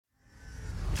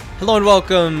Hello and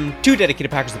welcome to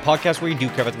Dedicated Packers, the podcast where we do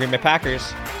cover the Green Bay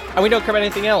Packers, and we don't cover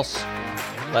anything else.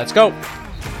 Let's go.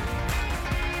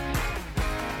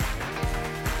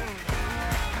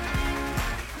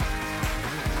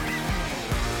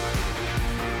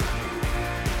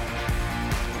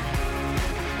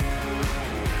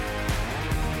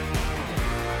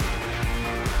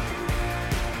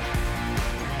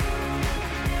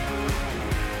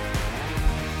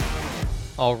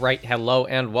 All right, hello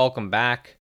and welcome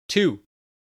back to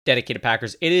Dedicated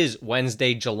Packers. It is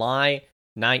Wednesday, July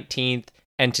 19th,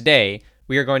 and today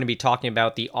we are going to be talking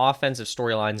about the offensive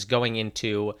storylines going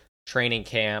into training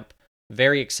camp.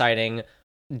 Very exciting.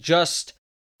 Just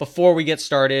before we get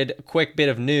started, a quick bit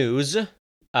of news.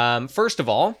 First of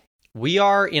all, we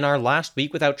are in our last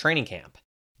week without training camp.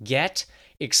 Get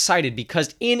excited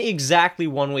because in exactly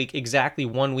 1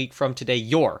 week from today,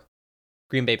 your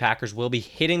Green Bay Packers will be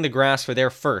hitting the grass for their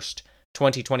first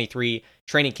 2023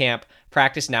 training camp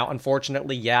practice. Now,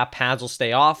 unfortunately, pads will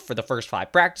stay off for the first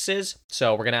 5 practices,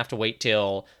 so we're going to have to wait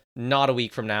till not a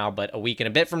week from now, but a week and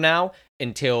a bit from now,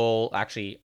 until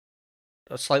actually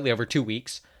slightly over 2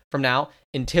 weeks from now,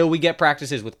 until we get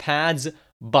practices with pads.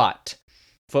 But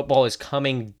football is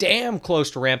coming damn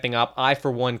close to ramping up. I, for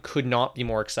one, could not be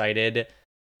more excited.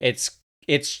 It's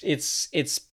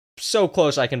so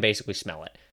close I can basically smell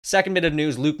it. Second bit of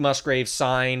news, Luke Musgrave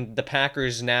signed. The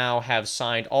Packers now have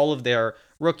signed all of their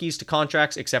rookies to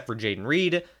contracts except for Jaden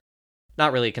Reed.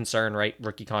 Not really a concern, right?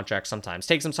 Rookie contracts sometimes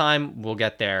take some time. We'll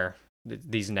get there.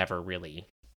 These never really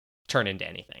turn into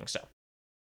anything, so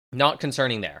not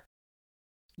concerning there.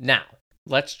 Now,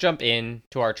 let's jump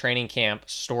into our training camp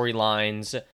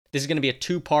storylines. This is going to be a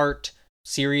 2-part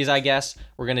series, I guess.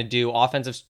 We're going to do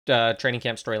offensive training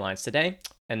camp storylines today,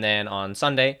 and then on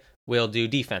Sunday, we'll do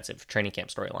defensive training camp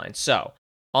storylines. So,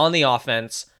 on the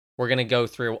offense, we're going to go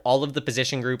through all of the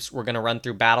position groups. We're going to run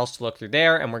through battles to look through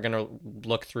there, and we're going to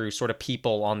look through sort of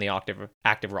people on the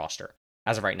active roster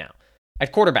as of right now.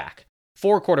 At quarterback,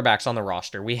 4 quarterbacks on the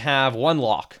roster. We have one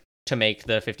lock to make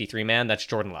the 53-man. That's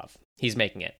Jordan Love. He's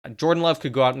making it. Jordan Love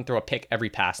could go out and throw a pick every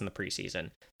pass in the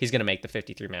preseason. He's going to make the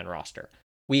 53-man roster.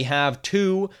 We have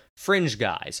 2 fringe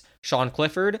guys, Sean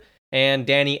Clifford and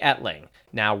Danny Etling.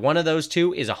 Now, one of those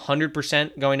 2 is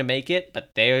 100% going to make it, but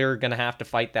they're going to have to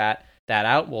fight that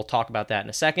out. We'll talk about that in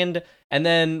a second. And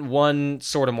then one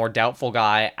sort of more doubtful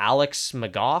guy, Alex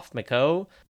McCough.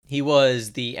 He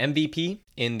was the MVP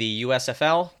in the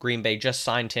USFL. Green Bay just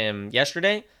signed him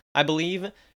yesterday, I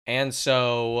believe. And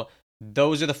so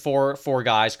those are the four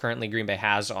guys currently Green Bay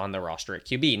has on the roster at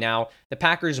QB. Now, the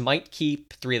Packers might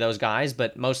keep 3 of those guys,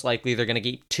 but most likely they're going to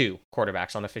keep 2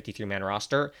 quarterbacks on the 53-man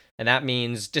roster. And that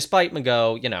means, despite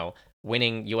McCough,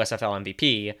 winning USFL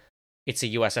MVP, it's a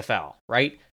USFL,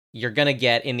 right? You're going to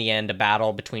get, in the end, a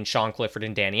battle between Sean Clifford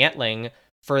and Danny Etling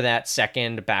for that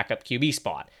second backup QB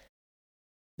spot.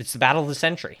 It's the battle of the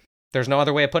century. There's no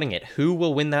other way of putting it. Who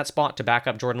will win that spot to back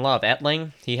up Jordan Love?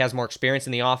 Etling, he has more experience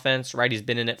in the offense, right? He's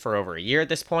been in it for over a year at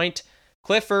this point.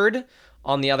 Clifford,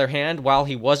 on the other hand, while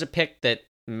he was a pick that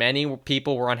many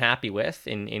people were unhappy with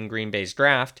in Green Bay's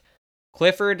draft,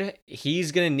 Clifford,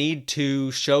 he's going to need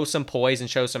to show some poise and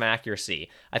show some accuracy.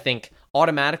 I think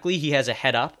automatically he has a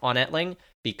head up on Etling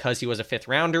because he was a 5th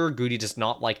rounder. Goody does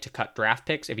not like to cut draft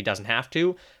picks if he doesn't have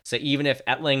to. So even if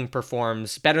Etling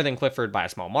performs better than Clifford by a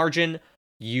small margin,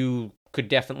 you could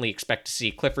definitely expect to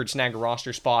see Clifford snag a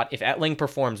roster spot. If Etling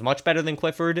performs much better than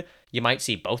Clifford, you might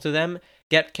see both of them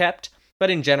get kept.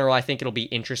 But in general, I think it'll be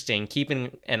interesting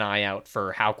keeping an eye out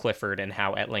for how Clifford and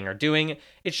how Etling are doing.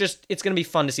 It's going to be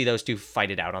fun to see those 2 fight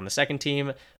it out on the second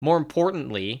team. More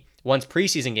importantly, once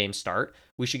preseason games start,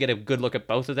 we should get a good look at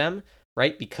both of them,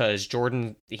 right? Because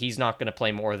Jordan, he's not going to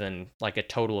play more than like a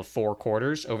total of 4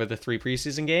 quarters over the 3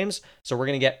 preseason games. So we're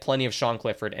going to get plenty of Sean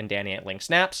Clifford and Danny Etling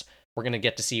snaps. We're going to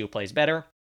get to see who plays better.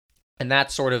 And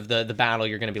that's sort of the battle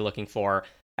you're going to be looking for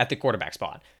at the quarterback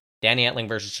spot. Danny Etling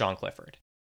versus Sean Clifford.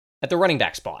 At the running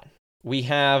back spot, we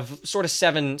have sort of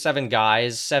 7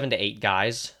 to 8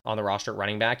 guys on the roster at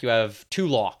running back. You have 2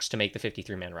 locks to make the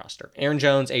 53-man roster. Aaron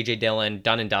Jones, A.J. Dillon,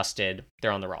 done and dusted.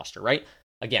 They're on the roster, right?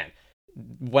 Again,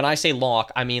 when I say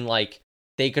lock, I mean like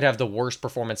they could have the worst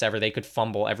performance ever. They could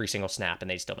fumble every single snap and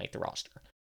they'd still make the roster.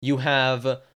 You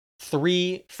have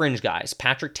 3 fringe guys,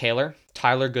 Patrick Taylor,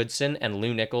 Tyler Goodson, and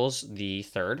Lou Nichols the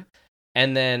third.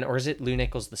 And then, or is it Lou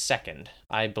Nichols the second?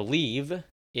 I believe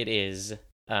it is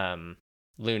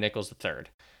Lou Nichols the third.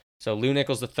 So Lou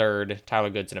Nichols the third, Tyler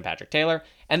Goodson, and Patrick Taylor.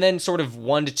 And then sort of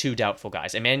 1 to 2 doubtful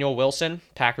guys. Emmanuel Wilson,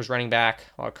 Packers running back,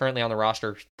 currently on the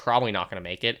roster, probably not going to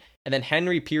make it. And then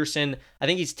Henry Pearson, I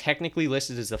think he's technically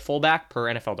listed as the fullback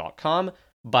per NFL.com,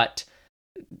 but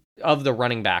of the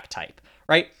running back type,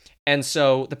 right? And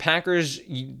so the Packers,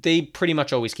 they pretty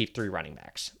much always keep 3 running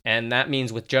backs. And that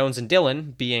means with Jones and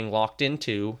Dillon being locked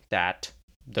into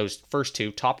those first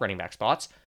 2 top running back spots,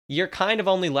 you're kind of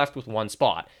only left with 1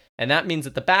 spot. And that means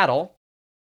that the battle,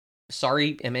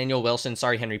 sorry Emmanuel Wilson,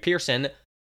 sorry Henry Pearson,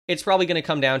 it's probably going to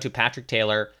come down to Patrick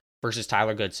Taylor versus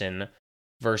Tyler Goodson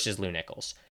versus Lou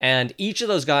Nichols. And each of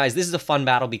those guys, this is a fun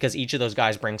battle because each of those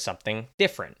guys brings something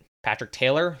different. Patrick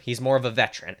Taylor, he's more of a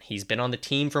veteran. He's been on the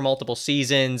team for multiple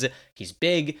seasons. He's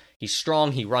big, he's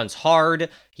strong, he runs hard.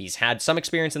 He's had some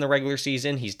experience in the regular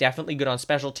season. He's definitely good on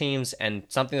special teams, and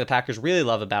something the Packers really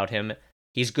love about him,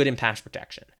 he's good in pass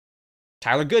protection.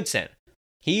 Tyler Goodson,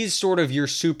 he's sort of your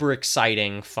super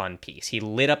exciting, fun piece. He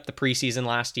lit up the preseason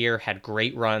last year, had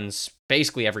great runs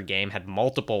basically every game, had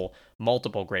multiple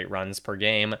great runs per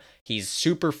game. He's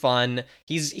super fun.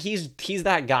 He's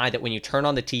that guy that when you turn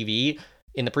on the TV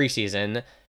in the preseason,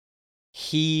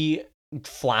 he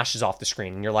flashes off the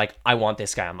screen and you're like, I want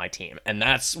this guy on my team. And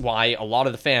that's why a lot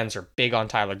of the fans are big on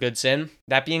Tyler Goodson.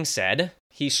 That being said,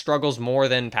 he struggles more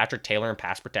than Patrick Taylor in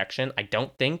pass protection. I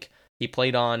don't think he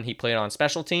played on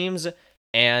special teams.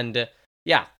 And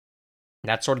yeah,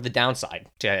 that's sort of the downside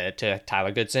to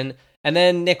Tyler Goodson. And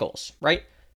then Nichols, right?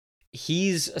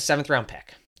 He's a 7th round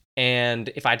pick. And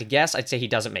if I had to guess, I'd say he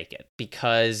doesn't make it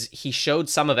because he showed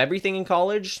some of everything in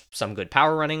college, some good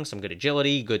power running, some good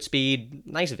agility, good speed,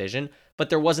 nice vision, but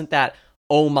there wasn't that,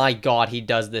 oh my God, he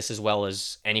does this as well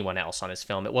as anyone else on his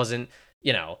film. It wasn't,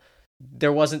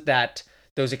 there wasn't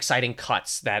those exciting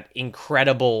cuts, that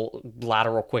incredible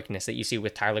lateral quickness that you see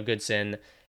with Tyler Goodson.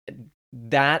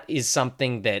 That is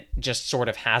something that just sort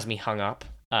of has me hung up.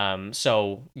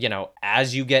 So,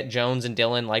 as you get Jones and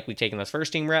Dillon, like we've taken those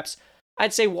first team reps,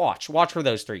 I'd say watch for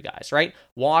those 3 guys, right?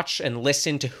 Watch and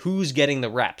listen to who's getting the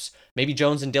reps. Maybe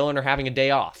Jones and Dillon are having a day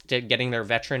off, getting their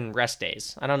veteran rest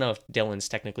days. I don't know if Dillon's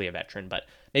technically a veteran, but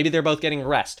maybe they're both getting a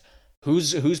rest.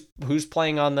 Who's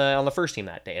playing on the first team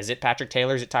that day? Is it Patrick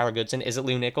Taylor? Is it Tyler Goodson? Is it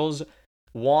Lou Nichols?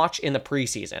 Watch in the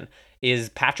preseason. Is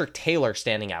Patrick Taylor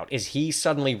standing out? Is he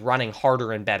suddenly running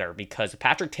harder and better? Because if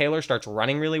Patrick Taylor starts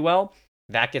running really well,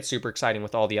 that gets super exciting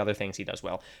with all the other things he does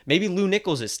well. Maybe Lou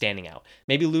Nichols is standing out.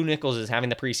 Maybe Lou Nichols is having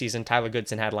the preseason Tyler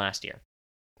Goodson had last year.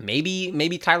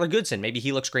 Maybe Tyler Goodson, maybe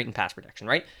he looks great in pass protection,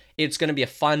 right? It's going to be a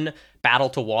fun battle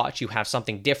to watch. You have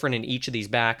something different in each of these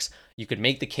backs. You could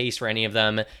make the case for any of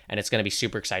them, and it's going to be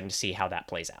super exciting to see how that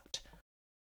plays out.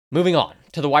 Moving on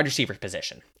to the wide receiver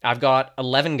position. I've got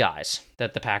 11 guys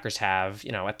that the Packers have,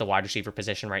 at the wide receiver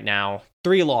position right now.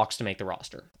 3 locks to make the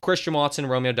roster. Christian Watson,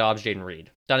 Romeo Doubs, Jayden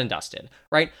Reed. Done and dusted,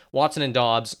 right? Watson and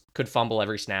Doubs could fumble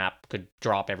every snap, could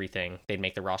drop everything. They'd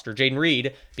make the roster. Jayden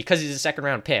Reed, because he's a 2nd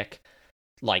round pick,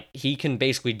 he can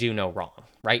basically do no wrong,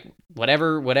 right?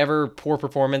 Whatever poor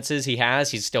performances he has,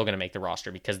 he's still going to make the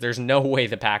roster because there's no way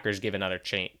the Packers give another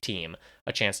team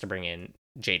a chance to bring in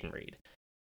Jayden Reed.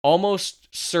 Almost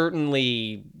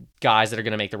certainly guys that are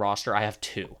going to make the roster, I have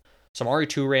 2. Samori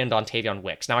Toure and Dontavion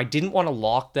Wicks. Now, I didn't want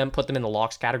to put them in the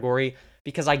locks category,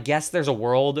 because I guess there's a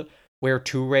world where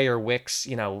Toure or Wicks,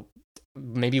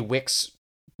 maybe Wicks,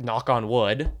 knock on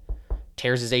wood,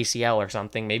 tears his ACL or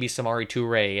something. Maybe Samori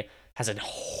Toure has a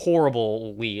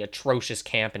horribly atrocious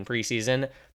camp in preseason.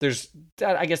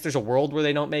 I guess there's a world where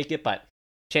they don't make it, but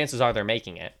chances are they're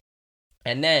making it.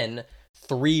 And then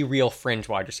 3 real fringe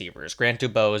wide receivers, Grant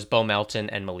Dubose, Bo Melton,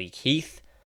 and Malik Heath.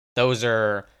 Those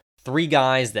are 3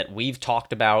 guys that we've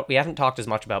talked about. We haven't talked as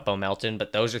much about Bo Melton,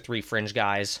 but those are 3 fringe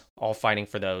guys, all fighting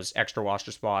for those extra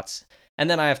roster spots. And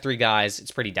then I have 3 guys,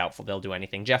 it's pretty doubtful they'll do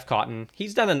anything. Jeff Cotton,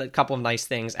 he's done a couple of nice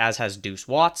things, as has Deuce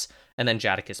Watts, and then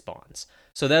Jadakiss Bonds.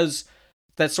 So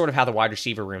that's sort of how the wide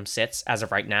receiver room sits as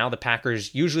of right now. The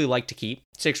Packers usually like to keep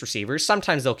 6 receivers.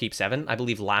 Sometimes they'll keep 7. I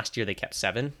believe last year they kept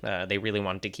 7. They really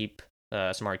wanted to keep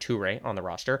Samori Toure on the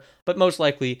roster, but most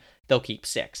likely they'll keep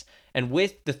 6. And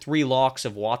with the 3 locks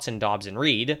of Watson, Doubs, and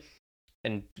Reed,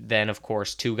 and then of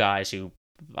course 2 guys who,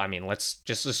 let's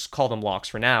just call them locks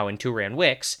for now, in Toure and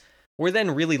Wicks, we're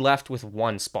then really left with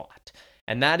 1 spot.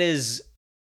 And that is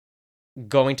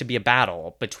going to be a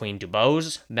battle between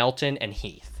Dubose, Melton, and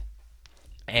Heath.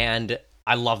 And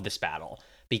I love this battle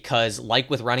because, like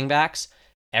with running backs,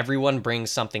 everyone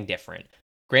brings something different.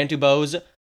 Grant Dubose,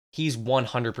 he's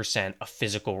 100% a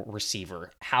physical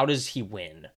receiver. How does he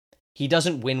win? He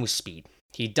doesn't win with speed.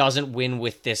 He doesn't win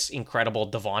with this incredible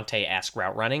Devontae-esque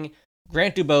route running.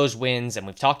 Grant Dubose wins, and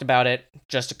we've talked about it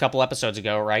just a couple episodes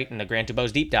ago, right, in the Grant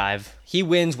Dubose deep dive. He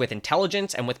wins with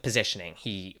intelligence and with positioning.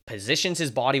 He positions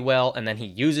his body well, and then he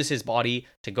uses his body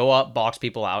to go up, box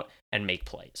people out, and make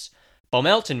plays. Bo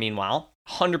Melton, meanwhile,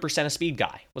 100% a speed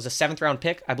guy. Was a 7th round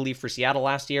pick, I believe, for Seattle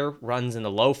last year. Runs in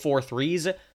the low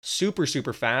 4.3s. super,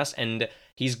 super fast, and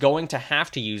he's going to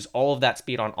have to use all of that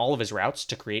speed on all of his routes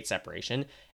to create separation.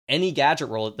 Any gadget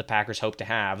role that the Packers hope to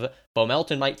have, Bo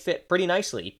Melton might fit pretty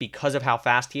nicely because of how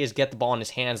fast he is. Get the ball in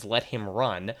his hands, let him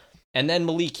run. And then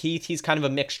Malik Heath, he's kind of a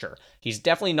mixture. He's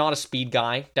definitely not a speed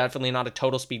guy, definitely not a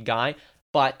total speed guy,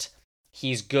 but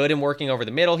he's good in working over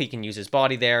the middle. He can use his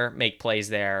body there, make plays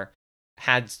there.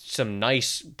 Had some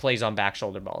nice plays on back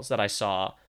shoulder balls that I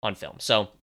saw on film. So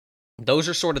those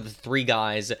are sort of the three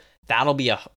guys. That'll be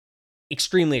a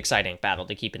extremely exciting battle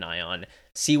to keep an eye on.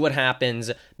 See what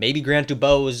happens. Maybe Grant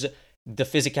Dubose, the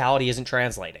physicality isn't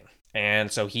translating,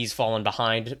 and so he's fallen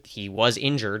behind. He was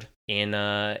injured in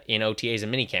OTAs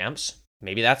and minicamps.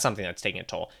 Maybe that's something that's taking a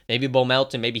toll. Maybe Bo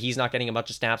Melton, maybe he's not getting a bunch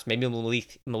of snaps. Maybe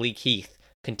Malik Heath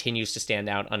continues to stand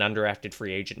out, an undrafted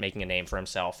free agent making a name for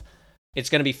himself. It's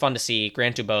going to be fun to see.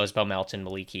 Grant Dubose, Bo Melton,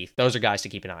 Malik Heath. Those are guys to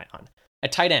keep an eye on.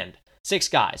 At tight end, 6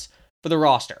 guys for the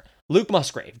roster. Luke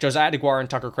Musgrave, Josiah DeGuara, and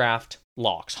Tucker Kraft,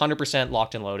 locks. 100%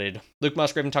 locked and loaded. Luke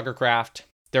Musgrave and Tucker Kraft,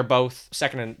 they're both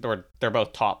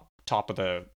top of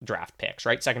the draft picks,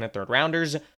 right? Second and third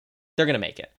rounders. They're going to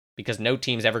make it because no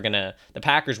team's ever going to, the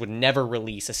Packers would never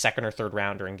release a second or third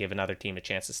rounder and give another team a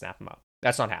chance to snap him up.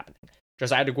 That's not happening.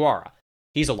 Josiah DeGuara,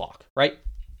 he's a lock, right?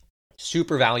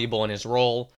 Super valuable in his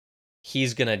role.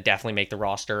 He's going to definitely make the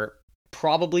roster.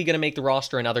 Probably going to make the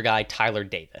roster another guy, Tyler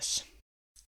Davis.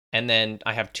 And then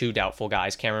I have 2 doubtful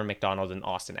guys, Cameron McDonald and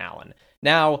Austin Allen.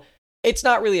 Now, it's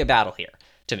not really a battle here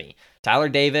to me. Tyler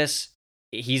Davis,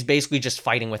 he's basically just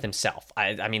fighting with himself.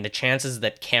 I mean, the chances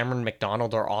that Cameron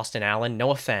McDonald or Austin Allen,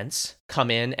 no offense,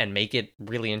 come in and make it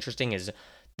really interesting is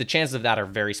the chances of that are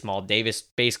very small. Davis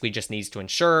basically just needs to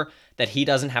ensure that he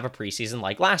doesn't have a preseason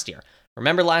like last year.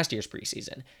 Remember last year's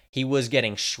preseason? He was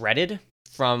getting shredded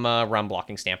from a run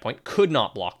blocking standpoint, could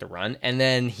not block the run, and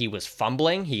then he was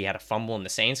fumbling. He had a fumble in the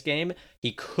Saints game.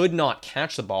 He could not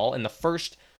catch the ball. In the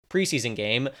first preseason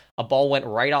game, a ball went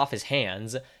right off his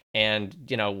hands and,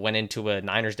 went into a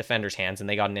Niners defender's hands, and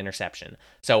they got an interception.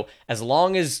 So as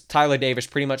long as Tyler Davis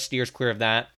pretty much steers clear of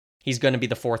that, he's going to be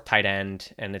the 4th tight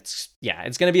end, and it's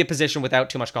going to be a position without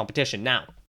too much competition. Now,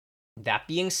 that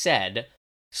being said,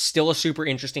 still a super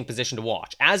interesting position to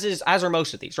watch, as are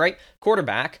most of these, right?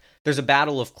 Quarterback, there's a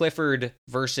battle of Clifford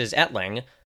versus Etling.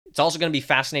 It's also going to be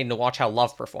fascinating to watch how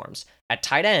Love performs. At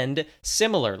tight end,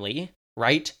 similarly,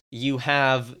 right? You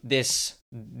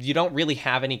don't really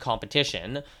have any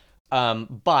competition,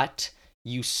 but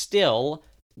you still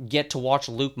get to watch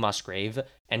Luke Musgrave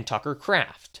and Tucker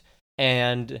Kraft.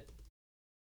 And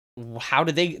how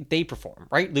did they perform,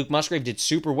 right? Luke Musgrave did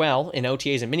super well in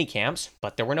OTAs and minicamps,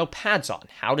 but there were no pads on.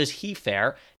 How does he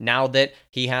fare now that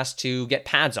he has to get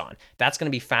pads on? That's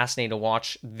going to be fascinating to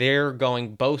watch.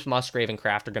 Both Musgrave and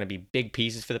Kraft are going to be big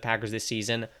pieces for the Packers this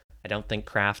season. I don't think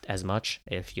Kraft as much,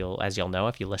 as you'll know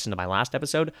if you listen to my last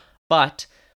episode, but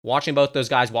watching both those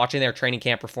guys, watching their training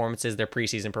camp performances, their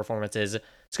preseason performances,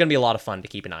 it's going to be a lot of fun to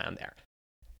keep an eye on there.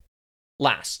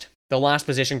 The last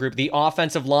position group, the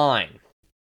offensive line.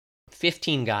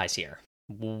 15 guys here.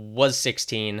 Was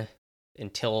 16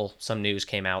 until some news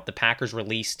came out. The Packers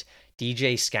released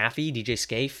DJ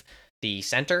Scaife, the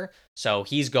center. So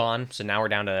he's gone. So now we're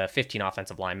down to 15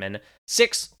 offensive linemen.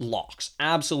 6 locks.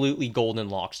 Absolutely golden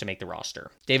locks to make the roster.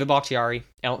 David Bakhtiari,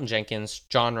 Elton Jenkins,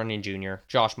 John Runyon Jr.,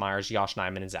 Josh Myers, Josh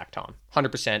Nijman, and Zach Tom.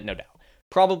 100%, no doubt.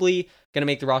 Probably going to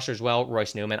make the roster as well.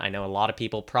 Royce Newman. I know a lot of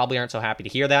people probably aren't so happy to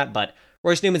hear that, but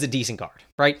Royce Newman's a decent guard,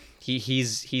 right?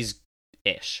 He's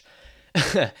ish.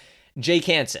 Jake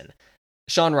Hanson,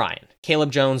 Sean Ryan,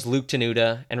 Caleb Jones, Luke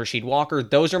Tenuta, and Rasheed Walker.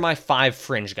 Those are my 5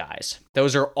 fringe guys.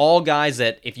 Those are all guys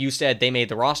that if you said they made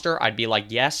the roster, I'd be like,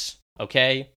 yes,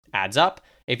 okay, adds up.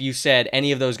 If you said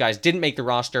any of those guys didn't make the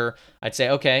roster, I'd say,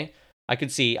 okay, I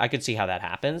could see how that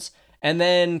happens. And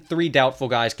then 3 doubtful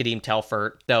guys, Kadeem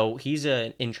Telfort, though he's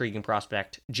an intriguing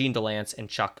prospect, Gene DeLance, and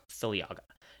Chuck Filiaga.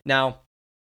 Now,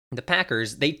 the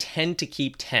Packers, they tend to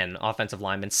keep 10 offensive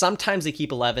linemen. Sometimes they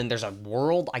keep 11. There's a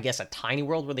world, I guess a tiny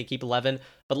world where they keep 11,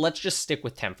 but let's just stick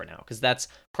with 10 for now, because that's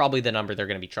probably the number they're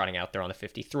going to be trotting out there on the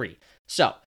 53.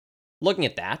 So, looking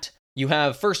at that, you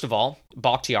have, first of all,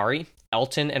 Bakhtiari,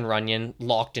 Elton, and Runyon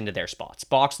locked into their spots.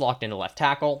 Bach's locked into left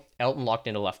tackle, Elton locked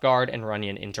into left guard, and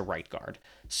Runyon into right guard.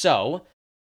 So,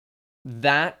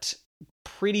 that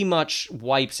pretty much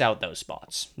wipes out those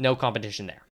spots. No competition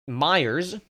there.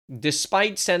 Myers,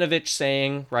 despite Adam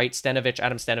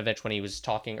Stenovich, when he was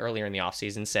talking earlier in the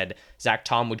offseason, said Zach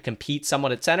Tom would compete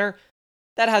somewhat at center,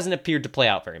 that hasn't appeared to play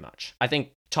out very much. I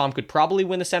think Tom could probably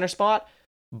win the center spot,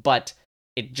 but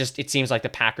it seems like the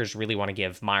Packers really want to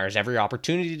give Myers every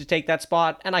opportunity to take that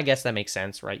spot, and I guess that makes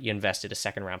sense, right? You invested a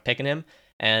second-round pick in him,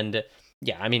 and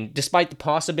yeah, I mean, despite the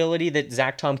possibility that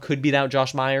Zach Tom could beat out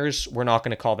Josh Myers, we're not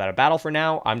going to call that a battle for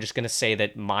now. I'm just going to say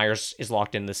that Myers is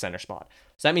locked in the center spot.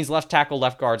 So that means left tackle,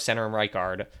 left guard, center, and right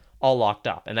guard all locked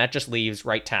up. And that just leaves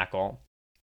right tackle.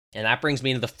 And that brings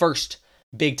me to the first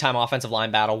big time offensive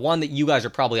line battle, one that you guys are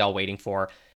probably all waiting for.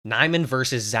 Nijman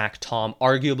versus Zach Tom,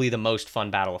 arguably the most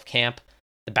fun battle of camp,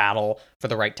 the battle for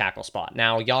the right tackle spot.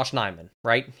 Now, Josh Nijman,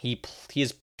 right? He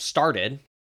has started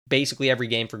basically every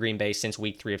game for Green Bay since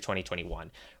week 3 of 2021,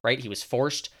 right? He was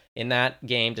forced in that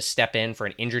game to step in for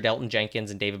an injured Elton Jenkins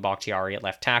and David Bakhtiari at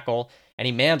left tackle, and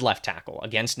he manned left tackle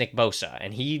against Nick Bosa,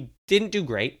 and he didn't do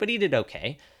great, but he did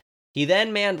okay. He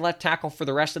then manned left tackle for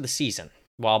the rest of the season.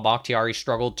 While Bakhtiari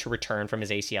struggled to return from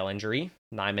his ACL injury,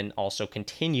 Nijman also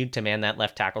continued to man that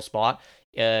left tackle spot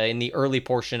in the early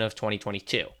portion of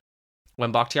 2022.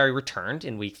 When Bakhtiari returned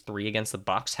in week 3 against the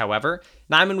Bucs, however,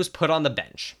 Nijman was put on the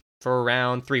bench for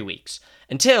around 3 weeks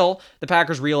until the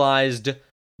Packers realized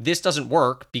this doesn't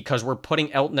work because we're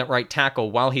putting Elton at right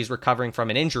tackle while he's recovering from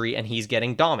an injury and he's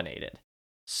getting dominated.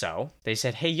 So they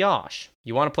said, hey, Josh,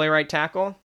 you want to play right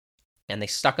tackle? And they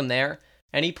stuck him there,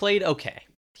 and he played okay.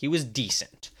 He was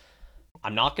decent.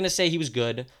 I'm not going to say he was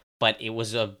good, but it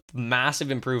was a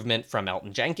massive improvement from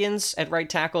Elton Jenkins at right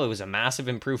tackle. It was a massive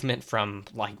improvement from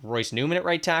like Royce Newman at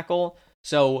right tackle.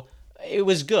 So it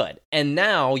was good. And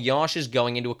now Josh is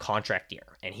going into a contract year,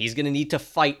 and he's going to need to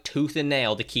fight tooth and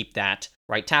nail to keep that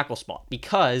right tackle spot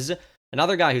because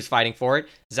another guy who's fighting for it,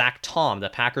 Zach Tom, the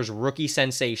Packers rookie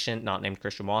sensation, not named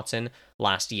Christian Watson,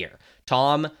 last year.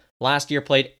 Tom last year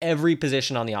played every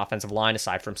position on the offensive line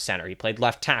aside from center. He played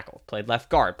left tackle, played left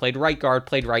guard, played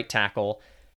right tackle.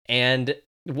 And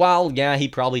while, yeah, he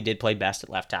probably did play best at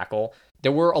left tackle,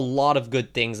 there were a lot of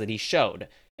good things that he showed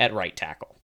at right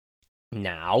tackle.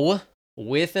 Now,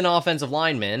 with an offensive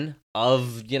lineman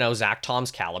of, Zach Tom's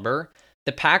caliber,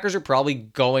 the Packers are probably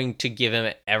going to give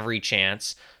him every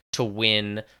chance to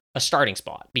win a starting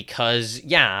spot because,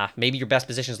 yeah, maybe your best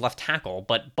position is left tackle,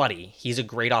 but buddy, he's a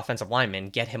great offensive lineman.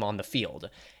 Get him on the field.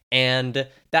 And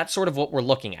that's sort of what we're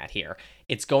looking at here.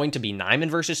 It's going to be Nijman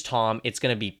versus Tom. It's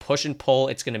going to be push and pull.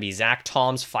 It's going to be Zach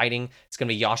Tom's fighting. It's going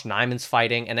to be Josh Nijman's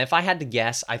fighting. And if I had to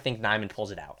guess, I think Nijman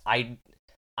pulls it out.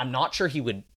 I'm not sure he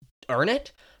would earn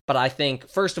it, but I think,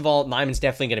 first of all, Nijman's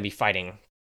definitely going to be fighting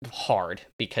hard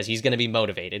because he's going to be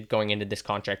motivated going into this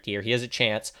contract year. He has a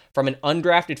chance from an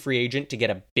undrafted free agent to get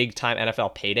a big time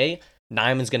NFL payday.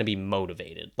 Nijman's going to be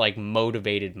motivated, like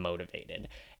motivated.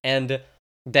 And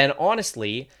then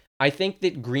honestly, I think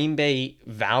that Green Bay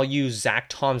values Zach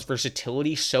Tom's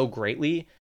versatility so greatly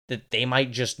that they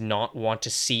might just not want to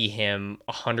see him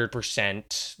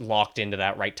 100% locked into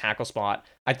that right tackle spot.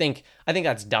 I think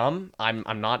that's dumb.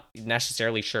 I'm not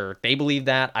necessarily sure they believe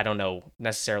that. I don't know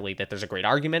necessarily that there's a great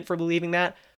argument for believing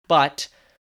that, but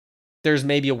there's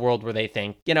maybe a world where they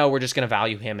think, we're just going to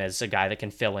value him as a guy that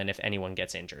can fill in if anyone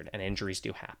gets injured, and injuries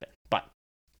do happen. But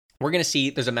we're going to see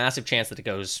there's a massive chance that it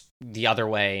goes the other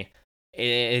way.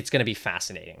 It's going to be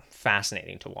fascinating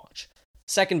to watch.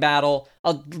 Second battle,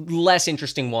 a less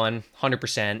interesting one,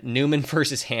 100%. Newman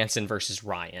versus Hanson versus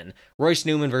Ryan. Royce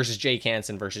Newman versus Jake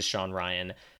Hanson versus Sean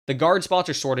Ryan. The guard spots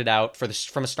are sorted out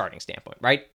from a starting standpoint,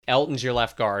 right? Elton's your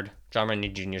left guard. John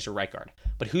Runyan Jr. is your right guard.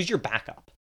 But who's your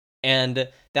backup? And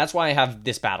that's why I have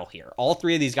this battle here. All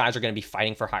three of these guys are going to be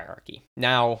fighting for hierarchy.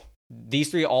 Now, these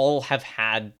three all have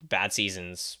had bad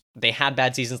seasons. They had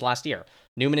bad seasons last year.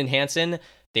 Newman and Hanson,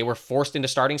 they were forced into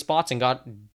starting spots and got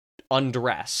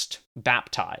undressed,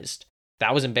 baptized.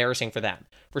 That was embarrassing for them.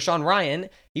 For Sean Ryan,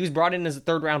 he was brought in as a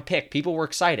third-round pick. People were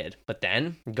excited, but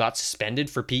then got suspended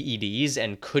for PEDs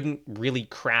and couldn't really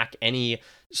crack any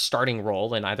starting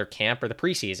role in either camp or the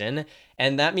preseason.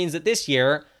 And that means that this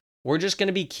year, we're just going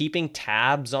to be keeping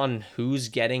tabs on who's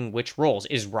getting which roles.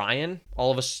 Is Ryan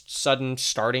all of a sudden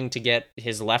starting to get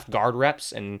his left guard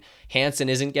reps and Hanson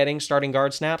isn't getting starting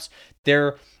guard snaps?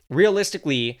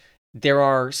 Realistically, there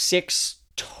are 6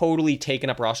 totally taken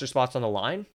up roster spots on the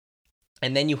line.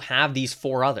 And then you have these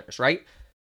 4 others, right?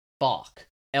 Bach,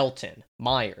 Elton,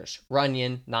 Myers,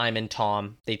 Runyan, Nijman,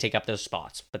 Tom, they take up those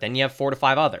spots. But then you have 4 to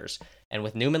 5 others. And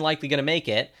with Newman likely going to make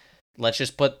it, let's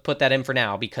just put that in for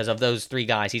now because of those 3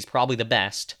 guys, he's probably the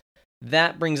best.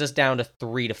 That brings us down to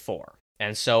 3 to 4.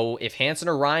 And so if Hanson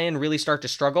or Ryan really start to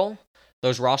struggle,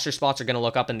 those roster spots are going to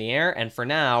look up in the air. And for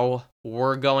now,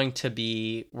 it's going to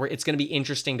be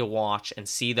interesting to watch and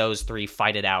see those 3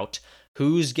 fight it out.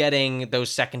 Who's getting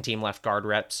those second team left guard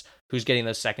reps? Who's getting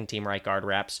those second team right guard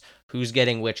reps? Who's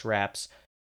getting which reps?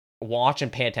 Watch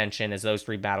and pay attention as those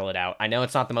 3 battle it out. I know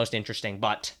it's not the most interesting,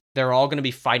 but they're all going to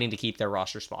be fighting to keep their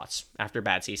roster spots after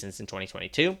bad seasons in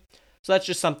 2022. So that's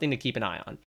just something to keep an eye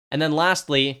on. And then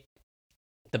lastly,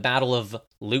 the battle of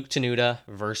Luke Tenuta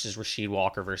versus Rasheed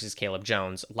Walker versus Caleb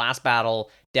Jones. Last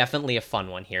battle, definitely a fun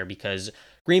one here because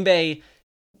Green Bay,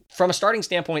 from a starting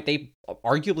standpoint, they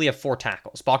arguably have 4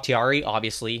 tackles. Bakhtiari,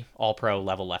 obviously, all-pro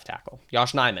level left tackle.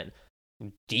 Josh Nijman,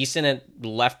 decent at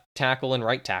left tackle and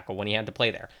right tackle when he had to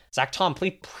play there. Zach Tom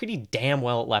played pretty damn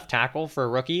well at left tackle for a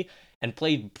rookie and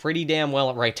played pretty damn well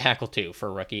at right tackle too for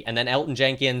a rookie. And then Elton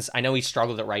Jenkins, I know he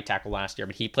struggled at right tackle last year,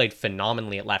 but he played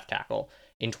phenomenally at left tackle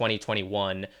in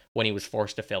 2021 when he was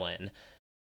forced to fill in.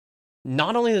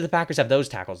 Not only do the Packers have those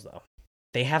tackles, though,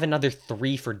 they have another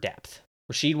 3 for depth.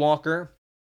 Rasheed Walker,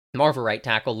 more of a right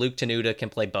tackle. Luke Tenuta can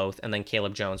play both. And then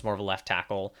Caleb Jones, more of a left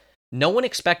tackle. No one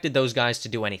expected those guys to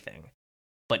do anything.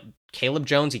 But Caleb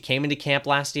Jones, he came into camp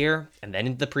last year and then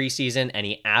into the preseason, and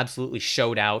he absolutely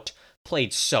showed out,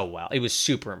 played so well. It was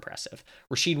super impressive.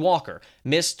 Rasheed Walker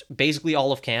missed basically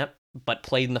all of camp, but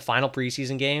played in the final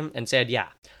preseason game and said, yeah,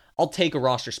 I'll take a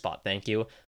roster spot, thank you.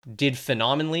 Did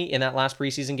phenomenally in that last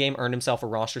preseason game, earned himself a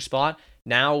roster spot.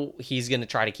 Now he's going to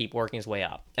try to keep working his way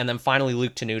up. And then finally,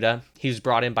 Luke Tenuta. He was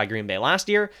brought in by Green Bay last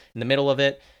year in the middle of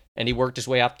it, and he worked his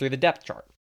way up through the depth chart.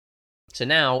 So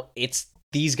now it's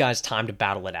these guys' time to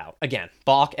battle it out. Again,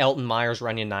 Bach, Elton, Myers,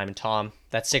 Runyon, Nijman, Tom.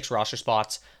 That's 6 roster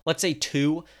spots. Let's say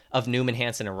 2 of Newman,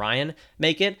 Hanson, and Ryan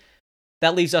make it.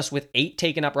 That leaves us with 8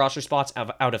 taken up roster spots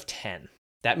out of 10.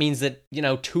 That means that,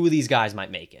 2 of these guys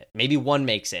might make it. Maybe 1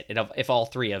 makes it if all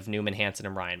 3 of Newman, Hanson,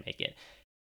 and Ryan make it.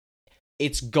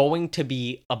 It's going to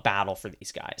be a battle for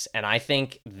these guys, and I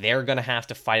think they're going to have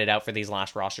to fight it out for these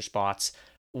last roster spots.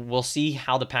 We'll see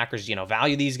how the Packers,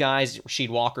 value these guys. Rasheed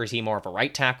Walker, is he more of a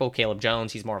right tackle? Caleb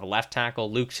Jones, he's more of a left tackle.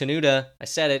 Luke Tenuta, I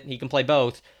said it, he can play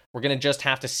both. We're going to just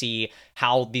have to see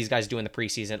how these guys do in the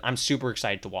preseason. I'm super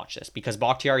excited to watch this because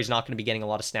Bakhtiari's not going to be getting a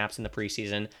lot of snaps in the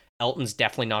preseason. Elton's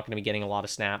definitely not going to be getting a lot of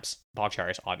snaps.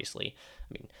 Bakhtiari's obviously.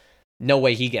 No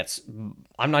way he gets...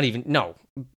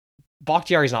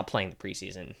 Bakhtiari's not playing the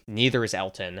preseason. Neither is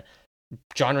Elton.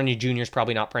 John Runyon Jr. is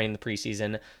probably not playing in the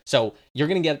preseason. So you're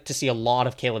going to get to see a lot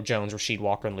of Caleb Jones, Rasheed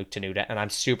Walker, and Luke Tenuta, and I'm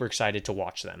super excited to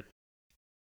watch them.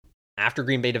 After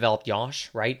Green Bay developed Josh,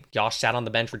 right? Josh sat on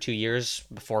the bench for 2 years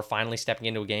before finally stepping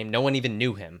into a game. No one even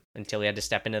knew him until he had to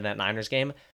step into that Niners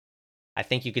game. I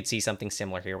think you could see something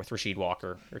similar here with Rasheed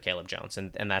Walker or Caleb Jones,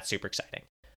 and that's super exciting.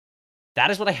 That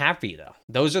is what I have for you, though.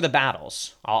 Those are the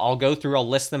battles. I'll go through, I'll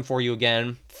list them for you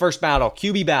again. First battle,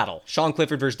 QB battle. Sean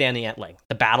Clifford versus Danny Etling.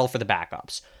 The battle for the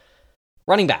backups.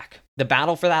 Running back. The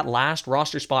battle for that last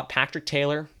roster spot. Patrick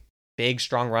Taylor, big,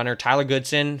 strong runner. Tyler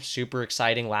Goodson, super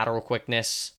exciting, lateral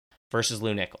quickness, versus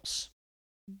Lou Nichols.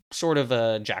 Sort of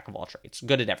a jack of all trades.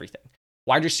 Good at everything.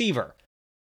 Wide receiver.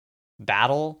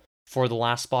 Battle for the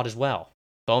last spot as well.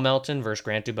 Bo Melton versus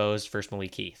Grant Dubose versus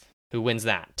Malik Heath. Who wins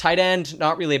that? Tight end,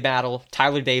 not really a battle.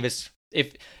 Tyler Davis.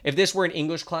 If this were an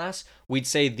English class, we'd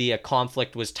say the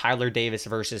conflict was Tyler Davis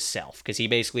versus self, because he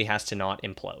basically has to not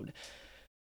implode.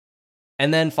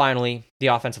 And then finally, the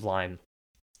offensive line.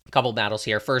 A couple battles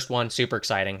here. First one, super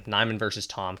exciting. Nijman versus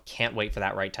Tom. Can't wait for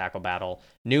that right tackle battle.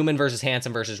 Newman versus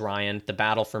Hanson versus Ryan. The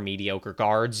battle for mediocre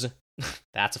guards.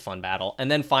 That's a fun battle. And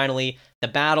then finally, the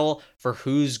battle for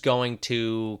who's going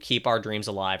to keep our dreams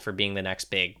alive for being the next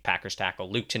big Packers tackle.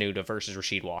 Luke Tenuta versus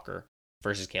Rasheed Walker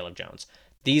versus Caleb Jones.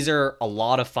 These are a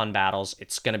lot of fun battles.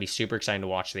 It's going to be super exciting to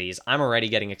watch these. I'm already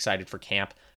getting excited for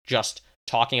camp just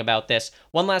talking about this.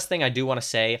 One last thing I do want to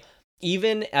say,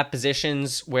 even at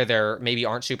positions where there maybe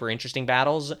aren't super interesting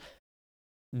battles,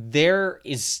 there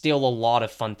is still a lot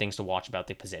of fun things to watch about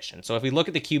the position. So if we look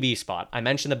at the QB spot, I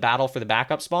mentioned the battle for the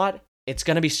backup spot. It's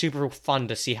going to be super fun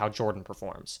to see how Jordan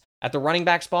performs. At the running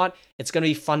back spot, it's going to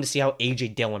be fun to see how A.J.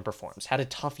 Dillon performs. Had a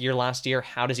tough year last year.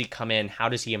 How does he come in? How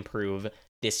does he improve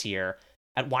this year?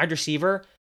 At wide receiver,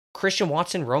 Christian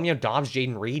Watson, Romeo Doubs,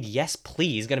 Jaden Reed, yes,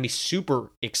 please. Going to be super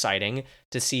exciting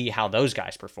to see how those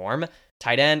guys perform.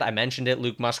 Tight end, I mentioned it,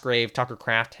 Luke Musgrave, Tucker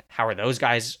Kraft. How are those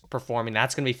guys performing?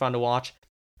 That's going to be fun to watch.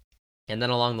 And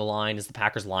then along the line is the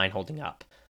Packers line holding up.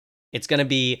 It's going to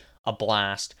be a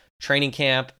blast. Training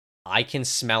camp, I can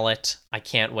smell it. I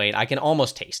can't wait. I can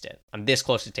almost taste it. I'm this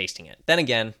close to tasting it. Then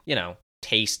again,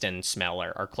 taste and smell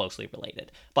are closely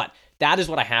related. But that is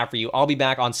what I have for you. I'll be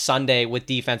back on Sunday with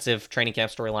defensive training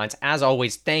camp storylines. As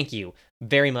always, thank you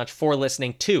very much for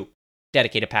listening to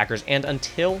Dedicated Packers. And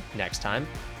until next time,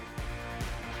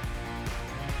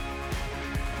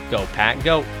 go Pack,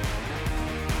 go.